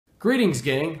Greetings,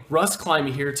 gang. Russ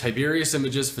Climby here, Tiberius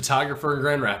Images, photographer in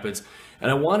Grand Rapids, and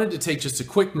I wanted to take just a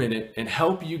quick minute and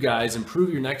help you guys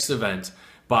improve your next event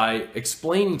by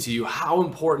explaining to you how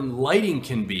important lighting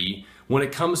can be when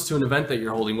it comes to an event that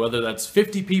you're holding, whether that's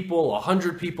 50 people,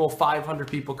 100 people, 500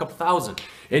 people, a couple thousand.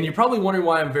 And you're probably wondering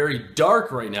why I'm very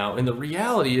dark right now, and the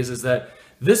reality is that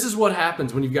this is what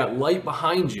happens when you've got light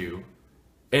behind you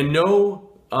and no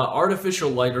artificial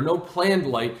light or no planned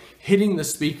light hitting the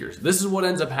speakers. This is what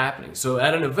ends up happening. So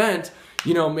at an event,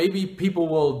 maybe people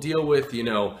will deal with,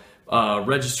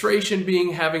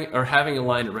 registration having a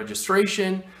line at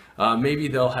registration. Maybe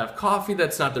they'll have coffee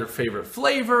that's not their favorite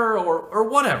flavor or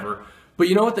whatever. But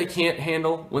you know what they can't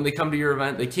handle when they come to your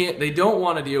event? They don't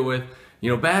want to deal with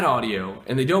bad audio,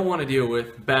 and they don't want to deal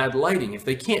with bad lighting. If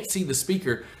they can't see the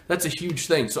speaker, that's a huge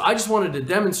thing. So I just wanted to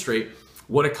demonstrate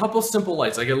what a couple simple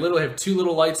lights, like I literally have two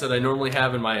little lights that I normally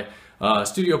have in my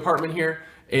studio apartment here,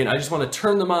 and I just want to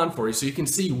turn them on for you so you can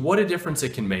see what a difference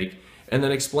it can make, and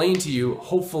then explain to you,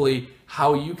 hopefully,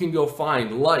 how you can go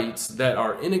find lights that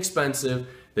are inexpensive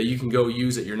that you can go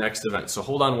use at your next event. So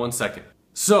hold on one second.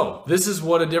 So this is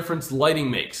what a difference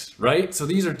lighting makes, right? So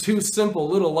these are two simple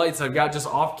little lights I've got just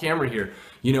off camera here.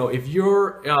 If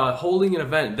you're holding an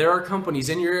event, there are companies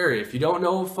in your area. If you don't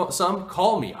know some,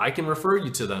 call me. I can refer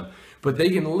you to them. But they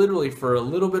can literally, for a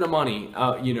little bit of money,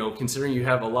 considering you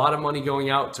have a lot of money going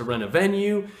out to rent a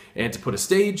venue and to put a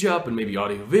stage up and maybe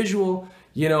audio visual,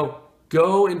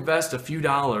 go invest a few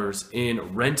dollars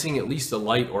in renting at least a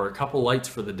light or a couple lights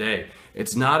for the day.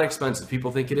 It's not expensive.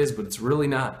 People think it is, but it's really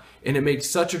not. And it makes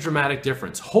such a dramatic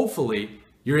difference. Hopefully,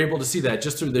 you're able to see that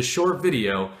just through this short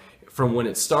video from when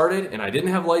it started and I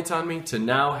didn't have lights on me to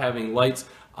now having lights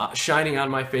shining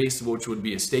on my face, which would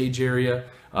be a stage area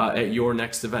at your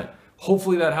next event.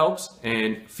 Hopefully that helps,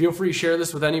 and feel free to share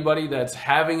this with anybody that's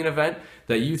having an event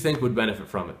that you think would benefit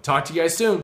from it. Talk to you guys soon.